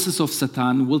 the voices of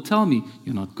Satan will tell me,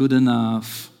 you're not good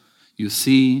enough. You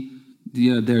see,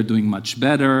 they're doing much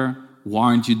better. Why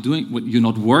aren't you doing? You're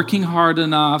not working hard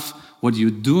enough. What are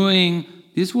you doing?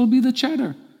 This will be the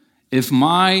chatter. If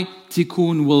my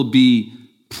tikkun will be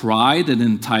pride and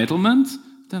entitlement,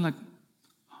 then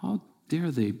how dare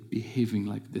they behaving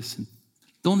like this? And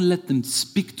don't let them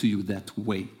speak to you that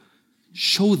way.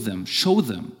 Show them.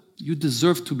 You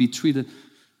deserve to be treated.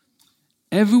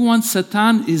 Everyone's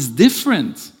Satan is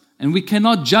different, and we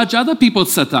cannot judge other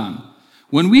people's Satan.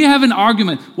 When we have an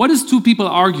argument, what is two people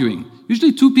arguing?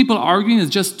 Usually 2 people arguing is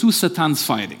just 2 Satans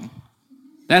fighting.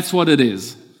 That's what it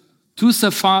is. 2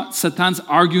 Satans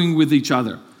arguing with each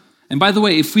other. And by the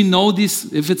way, if we know this,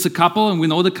 if it's a couple and we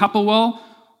know the couple well,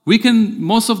 we can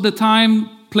most of the time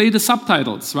play the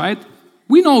subtitles, right?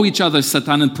 We know each other's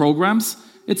Satan programs.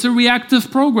 It's a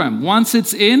reactive program. Once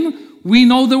it's in, we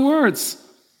know the words.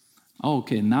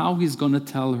 Okay, now he's going to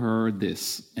tell her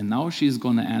this, and now she's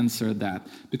going to answer that,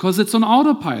 because it's on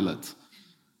autopilot.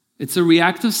 It's a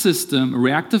reactive system, a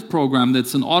reactive program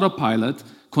that's an autopilot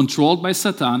controlled by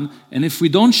Satan. And if we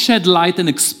don't shed light and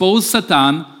expose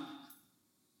Satan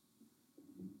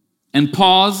and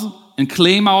pause and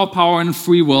claim our power and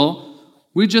free will,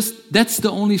 that's the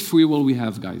only free will we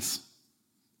have, guys.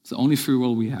 It's the only free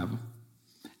will we have.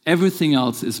 Everything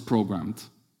else is programmed.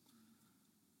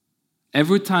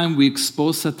 Every time we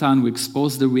expose Satan, we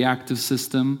expose the reactive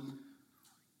system,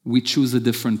 we choose a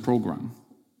different program.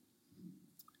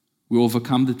 We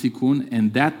overcome the tikkun,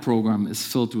 and that program is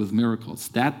filled with miracles.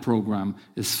 That program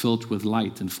is filled with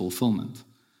light and fulfillment.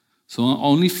 So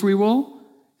only free will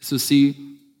is to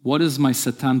see, what is my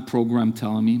Satan program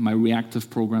telling me, my reactive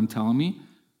program telling me?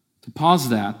 To pause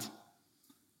that,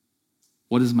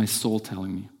 what is my soul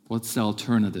telling me? What's the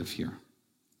alternative here?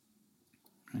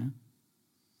 Okay.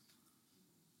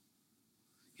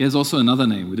 He has also another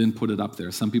name. We didn't put it up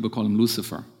there. Some people call him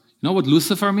Lucifer. You know what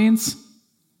Lucifer means?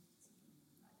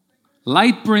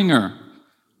 Light bringer.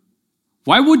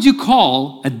 Why would you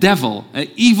call a devil, an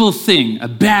evil thing, a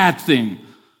bad thing,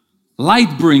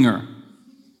 light bringer?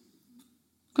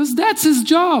 Because that's his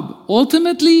job.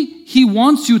 Ultimately, he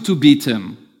wants you to beat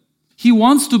him. He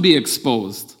wants to be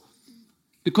exposed.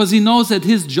 Because he knows that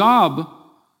his job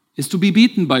is to be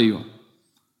beaten by you.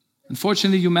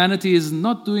 Unfortunately, humanity is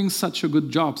not doing such a good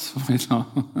job right now.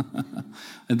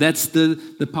 And that's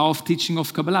the power of teaching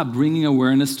of Kabbalah, bringing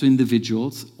awareness to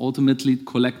individuals, ultimately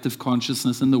collective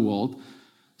consciousness in the world,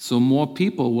 so more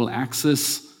people will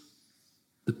access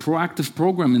the proactive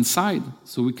program inside,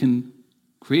 so we can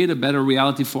create a better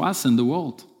reality for us in the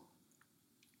world.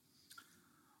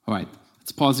 All right,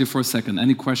 let's pause here for a second.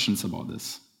 Any questions about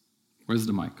this? Where's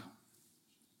the mic?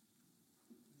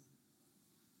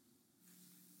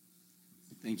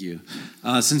 Thank you.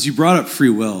 Since you brought up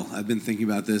free will, I've been thinking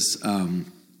about this.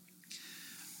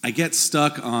 I get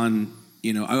stuck on,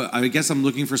 I guess I'm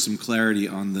looking for some clarity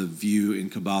on the view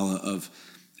in Kabbalah of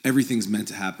everything's meant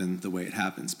to happen the way it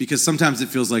happens. Because sometimes it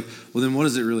feels like, well, then what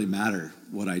does it really matter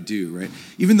what I do, right?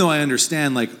 Even though I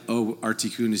understand, our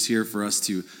tikkun is here for us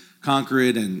to conquer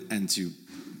it and to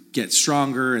get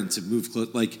stronger and to move close.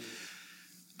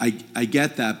 I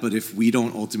get that, but if we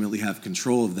don't ultimately have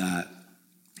control of that,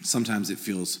 sometimes it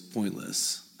feels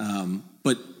pointless.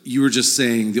 But you were just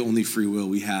saying the only free will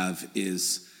we have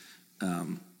is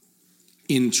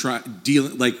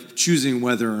choosing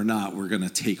whether or not we're going to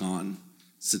take on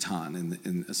Satan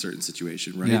in a certain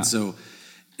situation, right? Yeah. So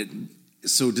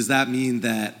does that mean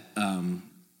that?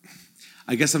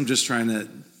 I guess I'm just trying to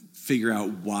figure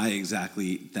out why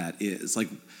exactly that is.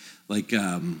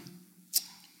 I'm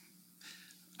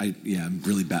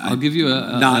really bad. I'll give you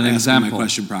an example. My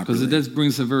question properly. Because it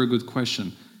brings a very good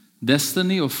question.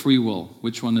 Destiny or free will?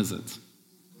 Which one is it?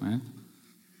 Right?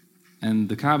 And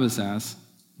the Kabbah says,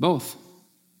 both.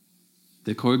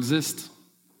 They coexist.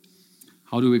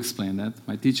 How do we explain that?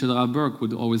 My teacher, the Rav Burke,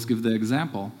 would always give the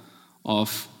example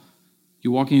of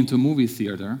you walking into a movie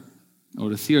theater or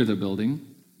the theater building,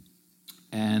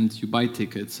 and you buy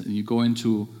tickets and you go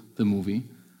into the movie.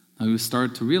 Now you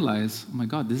start to realize, oh my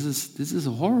God, this is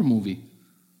a horror movie.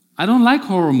 I don't like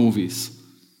horror movies.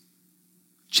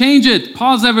 Change it.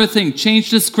 Pause everything.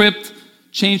 Change the script.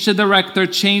 Change the director.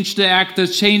 Change the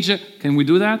actors. Change it. Can we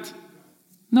do that?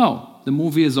 No. The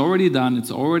movie is already done. It's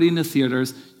already in the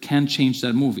theaters. Can't change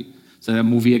that movie. So that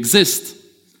movie exists.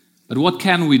 But what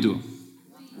can we do?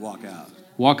 Walk out.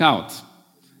 Walk out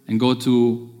and go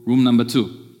to room number 2,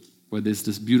 where there's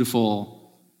this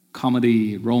beautiful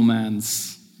comedy,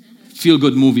 romance,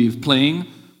 feel-good movie playing.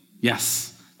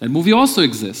 Yes, that movie also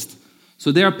exists.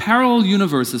 So there are parallel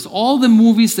universes. All the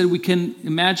movies that we can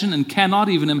imagine and cannot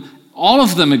even, all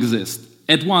of them exist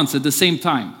at once, at the same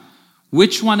time.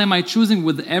 Which one am I choosing?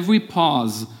 With every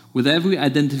pause, with every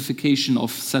identification of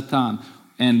Satan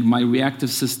and my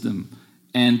reactive system,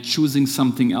 and choosing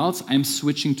something else, I'm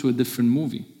switching to a different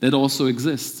movie. That also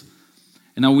exists.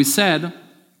 And now we said,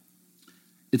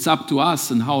 it's up to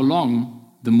us and how long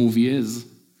the movie is,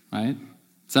 right?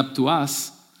 It's up to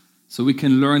us, so we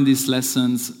can learn these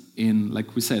lessons in,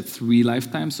 like we said, 3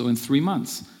 lifetimes or in 3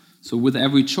 months. So with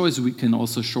every choice, we can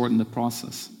also shorten the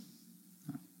process.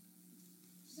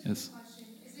 Yes?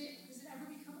 Does it ever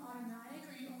become automatic,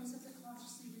 or you almost have to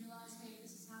consciously realize, hey,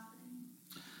 this is happening?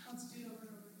 Let's do it over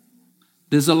and over again.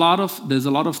 There's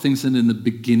a lot of things in the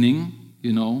beginning,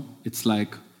 it's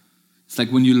like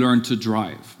when you learn to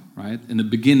drive, right? In the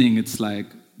beginning, it's like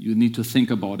you need to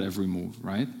think about every move,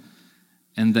 right?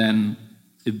 And then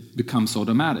it becomes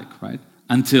automatic, right?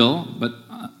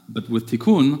 But with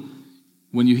Tikkun,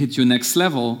 when you hit your next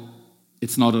level,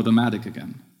 it's not automatic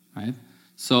again, right?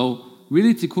 So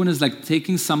really Tikkun is like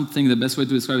taking something, the best way to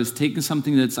describe it is taking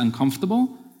something that's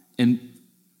uncomfortable and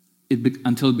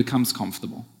until it becomes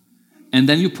comfortable. And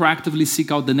then you proactively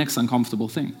seek out the next uncomfortable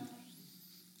thing.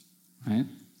 Right?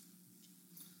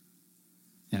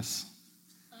 Yes?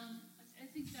 I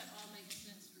think that all makes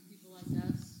sense for people like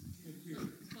us.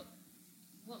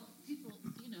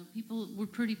 People, we're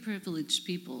pretty privileged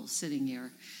people sitting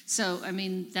here. So, I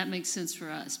mean, that makes sense for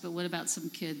us. But what about some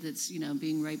kid that's,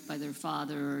 being raped by their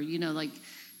father, or,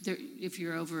 if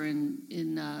you're over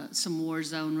in some war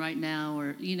zone right now,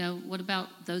 or, what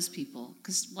about those people?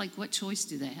 Because, what choice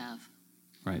do they have?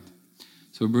 Right.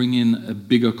 So we bring in a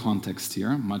bigger context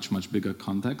here, much, much bigger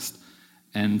context,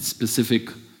 and specific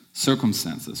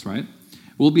circumstances, right?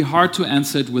 It will be hard to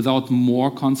answer it without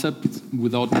more context,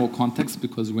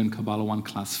 because we're in Kabbalah 1,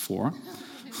 class 4.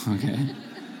 Okay.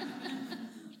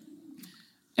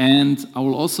 And I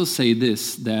will also say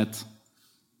this, that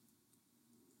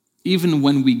even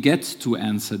when we get to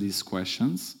answer these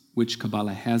questions, which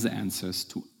Kabbalah has answers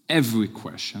to every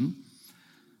question,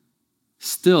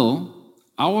 still,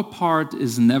 our part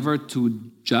is never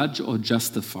to judge or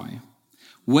justify.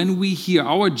 When we hear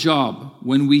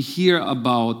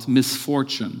about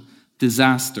misfortune,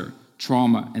 disaster,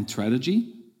 trauma, and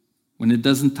tragedy, when it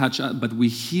doesn't touch us, but we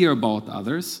hear about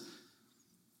others,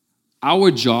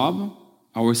 our job,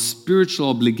 our spiritual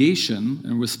obligation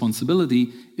and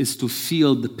responsibility is to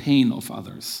feel the pain of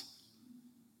others.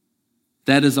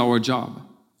 That is our job.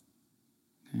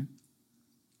 Okay?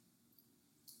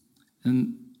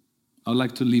 And I'd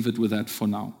like to leave it with that for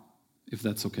now, if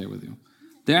that's okay with you.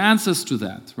 There are answers to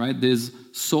that, right? There's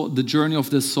the journey of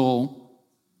the soul,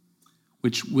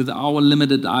 which with our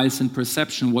limited eyes and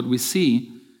perception, what we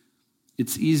see,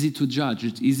 it's easy to judge,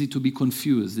 it's easy to be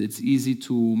confused, it's easy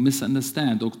to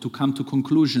misunderstand or to come to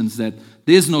conclusions that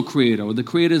there is no creator or the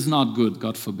creator is not good,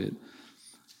 God forbid.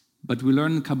 But we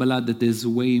learn in Kabbalah that there's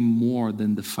way more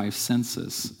than the 5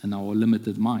 senses and our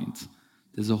limited mind.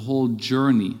 There's a whole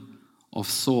journey of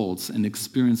souls and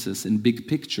experiences in big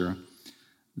picture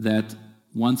that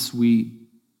once we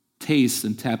taste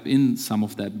and tap in some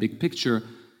of that big picture,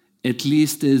 at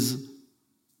least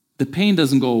the pain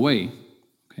doesn't go away,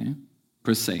 okay,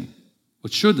 per se.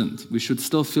 It shouldn't. We should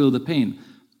still feel the pain.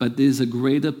 But there's a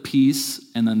greater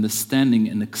peace and understanding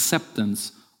and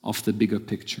acceptance of the bigger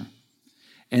picture.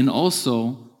 And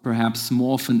also, perhaps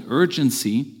more of an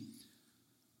urgency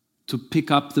to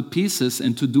pick up the pieces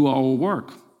and to do our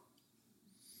work.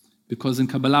 Because in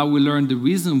Kabbalah we learn the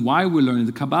reason why we learn it.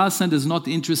 The Kabbalah Center is not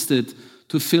interested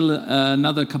to fill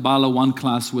another Kabbalah 1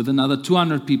 class with another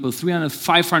 200 people, 300,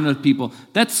 500 people.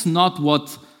 That's not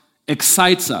what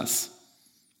excites us.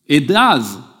 It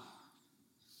does.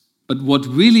 But what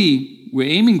really we're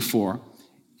aiming for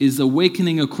is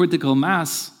awakening a critical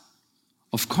mass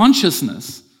of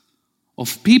consciousness,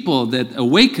 of people that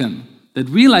awaken, that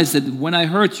realize that when I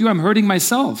hurt you, I'm hurting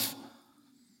myself.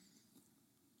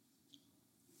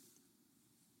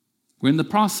 We're in the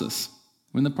process,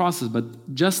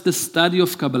 but just the study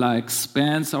of Kabbalah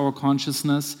expands our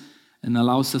consciousness and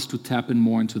allows us to tap in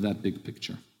more into that big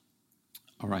picture.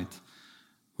 All right,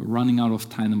 we're running out of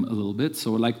time a little bit,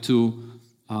 so I'd like to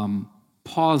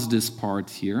pause this part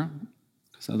here,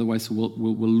 because otherwise we'll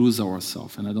lose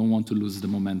ourselves, and I don't want to lose the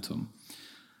momentum.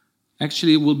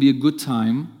 Actually, it will be a good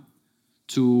time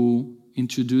to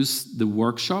introduce the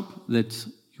workshop that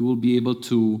you will be able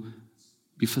to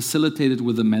be facilitated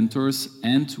with the mentors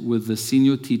and with the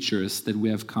senior teachers that we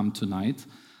have come tonight.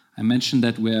 I mentioned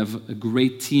that we have a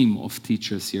great team of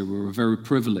teachers here. We're very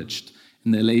privileged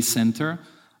in the LA Center.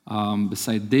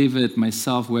 Beside David,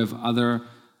 myself, we have other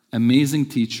amazing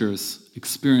teachers,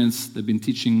 experienced. They've been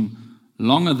teaching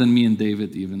longer than me and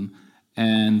David even,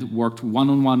 and worked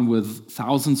one-on-one with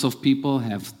thousands of people,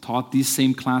 have taught these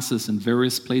same classes in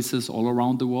various places all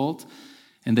around the world.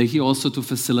 And they're here also to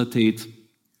facilitate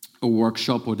a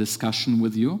workshop or discussion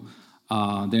with you.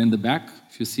 They're in the back,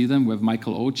 if you see them. We have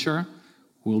Michael Ocher,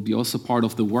 who will be also part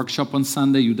of the workshop on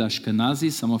Sunday, Yuda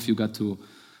Ashkenazi. Some of you got to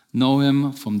know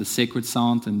him from the Sacred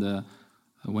Sound, and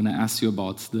when I asked you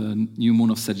about the new moon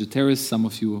of Sagittarius, some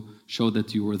of you showed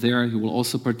that you were there. He will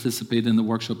also participate in the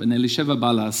workshop. And Elisheva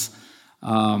Balas,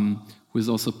 who is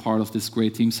also part of this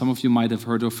great team. Some of you might have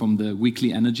heard her from the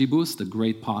Weekly Energy Boost, a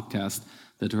great podcast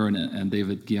that her and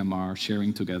David Guillaume are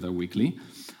sharing together weekly.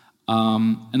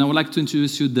 And I would like to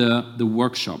introduce you the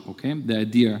workshop, okay? The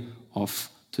idea of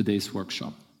today's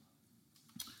workshop.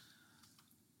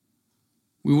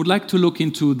 We would like to look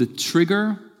into the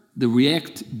trigger, the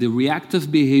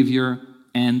reactive behavior,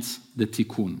 and the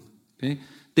tikkun, okay?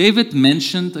 David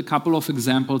mentioned a couple of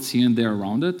examples here and there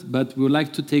around it, but we would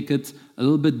like to take it a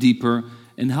little bit deeper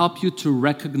and help you to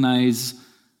recognize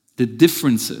the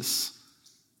differences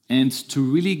and to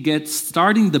really get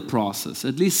starting the process,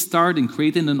 at least starting,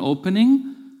 creating an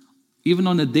opening, even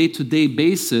on a day-to-day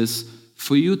basis,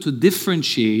 for you to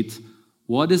differentiate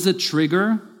what is a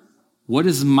trigger, what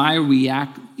is my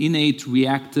innate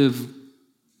reactive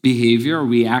behavior or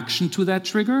reaction to that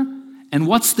trigger, and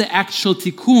what's the actual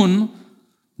tikkun,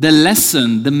 the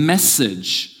lesson, the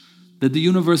message that the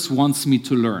universe wants me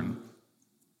to learn.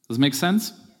 Does it make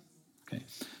sense? Okay.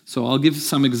 So I'll give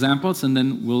some examples and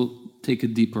then we'll take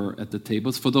it deeper at the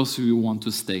tables for those of you who want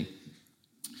to stay.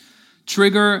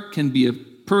 Trigger can be a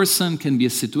person, can be a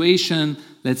situation.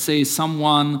 Let's say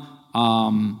someone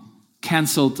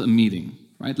canceled a meeting,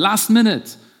 right? Last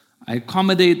minute, I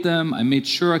accommodate them, I made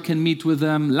sure I can meet with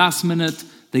them. Last minute,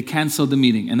 they canceled the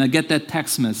meeting. And I get that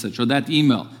text message or that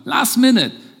email. Last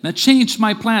minute, and I changed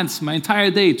my plans, my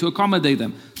entire day to accommodate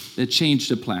them. They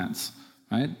changed the plans,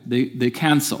 right? They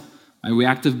cancel. My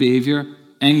reactive behavior,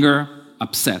 anger,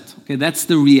 upset. Okay, that's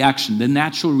the reaction, the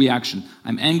natural reaction.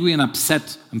 I'm angry and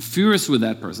upset. I'm furious with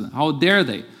that person. How dare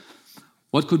they?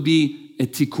 What could be a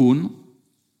tikkun?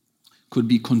 Could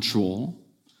be control.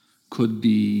 Could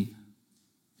be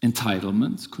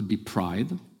entitlement. Could be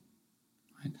pride.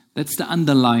 Right? That's the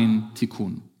underlying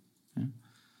tikkun. Okay?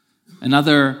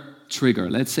 Another trigger.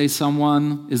 Let's say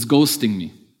someone is ghosting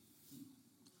me.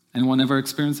 Anyone ever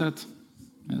experienced that?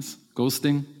 Yes?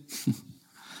 Ghosting?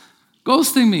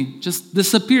 Ghosting me, just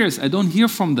disappears. I don't hear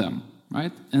from them,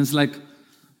 right? And it's like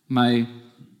my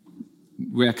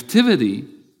reactivity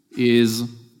is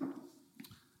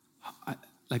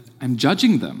like I'm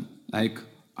judging them. Like,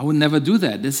 I would never do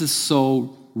that. This is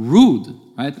so rude,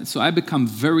 right? So I become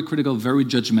very critical, very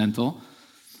judgmental.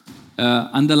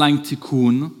 Underlying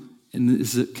tikkun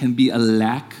can be a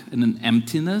lack and an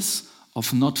emptiness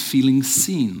of not feeling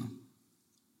seen,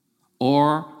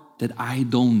 or that I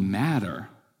don't matter.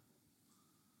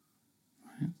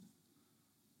 Right?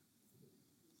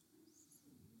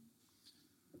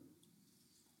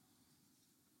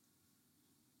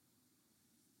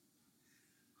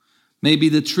 Maybe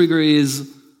the trigger is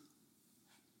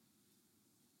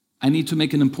I need to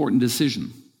make an important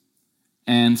decision,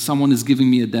 and someone is giving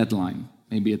me a deadline,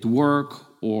 maybe at work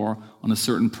or on a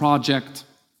certain project,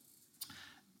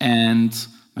 and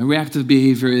my reactive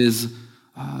behavior is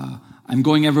I'm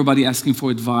going everybody asking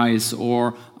for advice,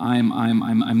 or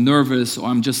I'm nervous, or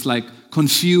I'm just like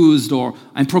confused, or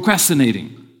I'm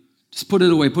procrastinating. Just put it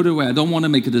away, put it away. I don't want to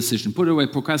make a decision. Put it away,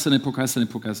 procrastinate.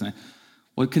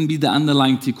 What can be the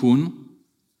underlying tikkun?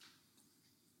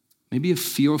 Maybe a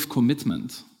fear of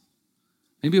commitment.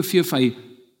 Maybe a fear if I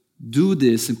do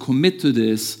this and commit to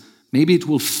this, maybe it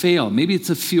will fail. Maybe it's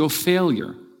a fear of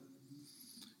failure.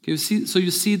 Okay, so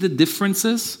you see the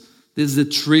differences? There's the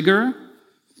trigger,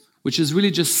 which is really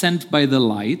just sent by the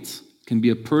light. It can be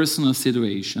a personal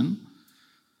situation.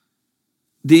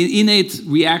 The innate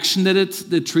reaction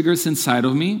that triggers inside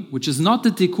of me, which is not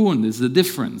the tikkun, is the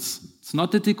difference. It's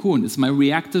not the tikkun, it's my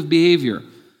reactive behavior.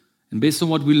 And based on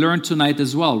what we learned tonight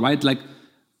as well, right? Like,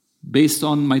 based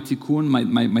on my tikkun,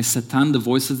 my satan, the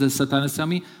voices that Satan is telling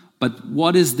me, but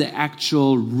what is the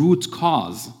actual root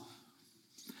cause?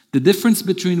 The difference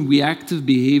between reactive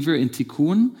behavior and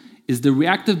tikkun is the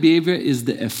reactive behavior is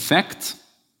the effect.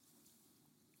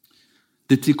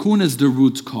 The tikkun is the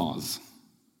root cause.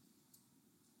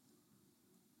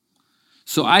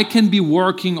 So I can be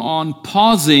working on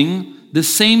pausing the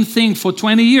same thing for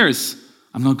 20 years.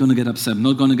 I'm not going to get upset. I'm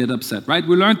not going to get upset, right?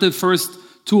 We learned the first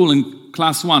tool in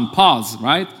class 1, pause,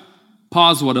 right?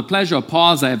 Pause, what a pleasure.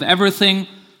 Pause, I have everything.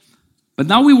 But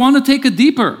now we want to take it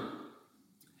deeper.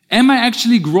 Am I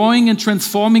actually growing and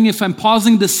transforming if I'm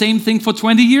pausing the same thing for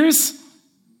 20 years?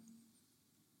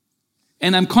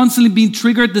 And I'm constantly being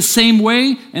triggered the same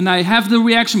way, and I have the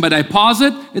reaction, but I pause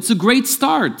it? It's a great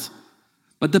start.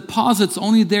 But the pause, it's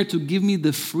only there to give me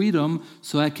the freedom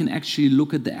so I can actually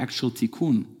look at the actual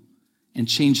tikkun and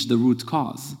change the root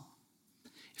cause.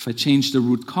 If I change the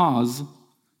root cause,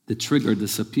 the trigger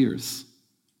disappears.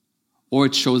 Or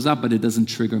it shows up, but it doesn't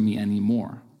trigger me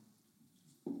anymore.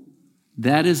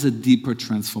 That is a deeper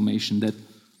transformation that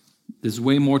there's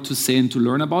way more to say and to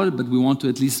learn about it, but we want to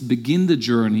at least begin the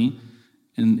journey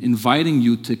in inviting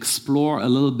you to explore a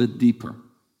little bit deeper.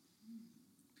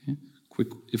 Okay? Quick,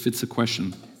 if it's a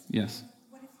question. Yes?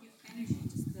 What if your energy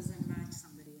just doesn't match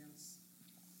somebody else?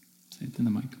 Say it in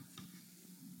the mic.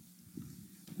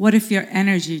 What if your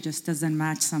energy just doesn't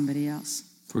match somebody else?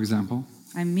 For example?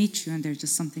 I meet you and there's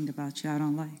just something about you I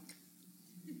don't like.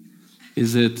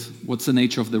 What's the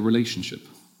nature of the relationship?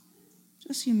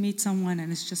 Just you meet someone and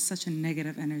it's just such a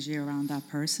negative energy around that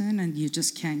person and you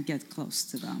just can't get close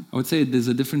to them. I would say there's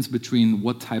a difference between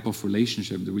what type of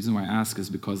relationship. The reason why I ask is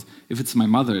because if it's my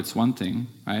mother, it's one thing,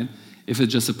 right? If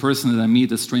it's just a person that I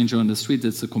meet, a stranger on the street,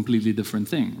 it's a completely different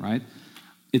thing, right?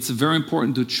 It's very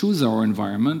important to choose our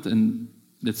environment, and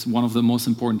that's one of the most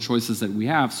important choices that we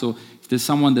have. So if there's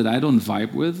someone that I don't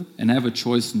vibe with and I have a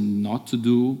choice not to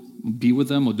be with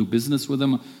them or do business with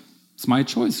them, it's my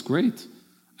choice, great.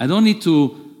 I don't need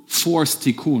to force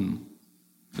tikkun.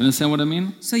 You understand what I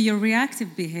mean? So your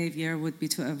reactive behavior would be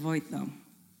to avoid them.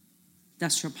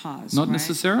 That's your pause, Not right?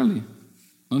 necessarily.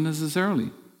 Not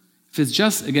necessarily. If it's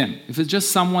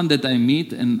just someone that I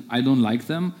meet and I don't like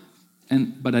them,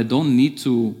 but I don't need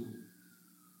to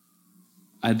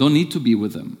be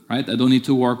with them, right? I don't need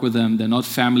to work with them. They're not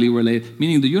family related.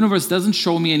 Meaning the universe doesn't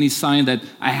show me any sign that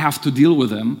I have to deal with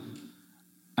them.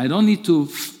 I don't need to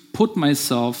put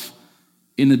myself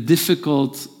in a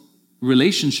difficult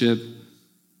relationship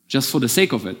just for the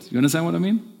sake of it. You understand what I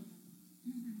mean?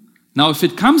 Now, if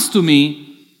it comes to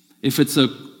me, if it's a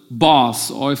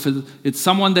boss or if it's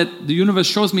someone that the universe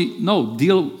shows me, no,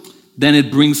 deal, then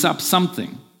it brings up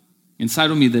something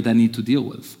inside of me that I need to deal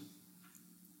with.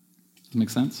 Does that make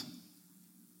sense?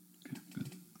 Okay,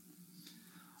 good.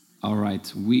 All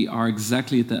right, we are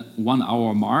exactly at the 1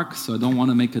 hour mark, so I don't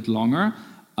want to make it longer.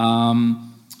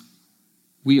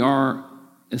 We are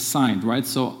assigned, right?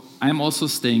 So I'm also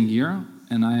staying here,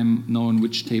 and I'm knowing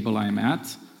which table I'm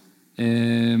at.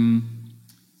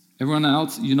 Everyone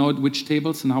else, you know which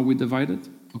tables and how we divide it?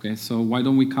 Okay, so why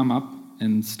don't we come up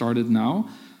and start it now?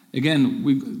 Again,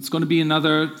 it's going to be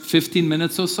another 15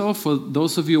 minutes or so. For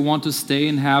those of you who want to stay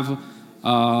and have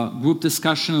a group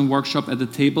discussion and workshop at the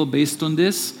table based on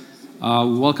this,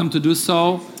 welcome to do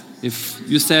so. If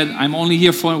you said, I'm only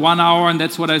here for 1 hour and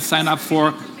that's what I signed up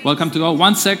for, welcome to go.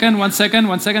 One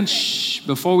second. Shh.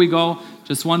 Before we go,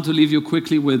 just want to leave you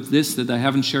quickly with this that I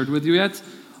haven't shared with you yet.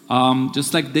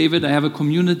 Just like David, I have a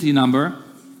community number.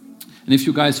 And if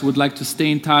you guys would like to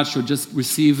stay in touch or just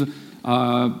receive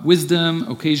wisdom,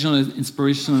 occasional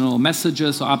inspirational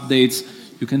messages or updates,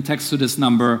 you can text to this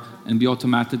number and be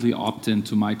automatically opt-in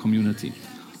to my community.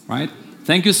 Right?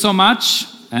 Thank you so much.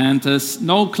 And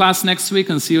no class next week,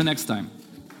 and see you next time.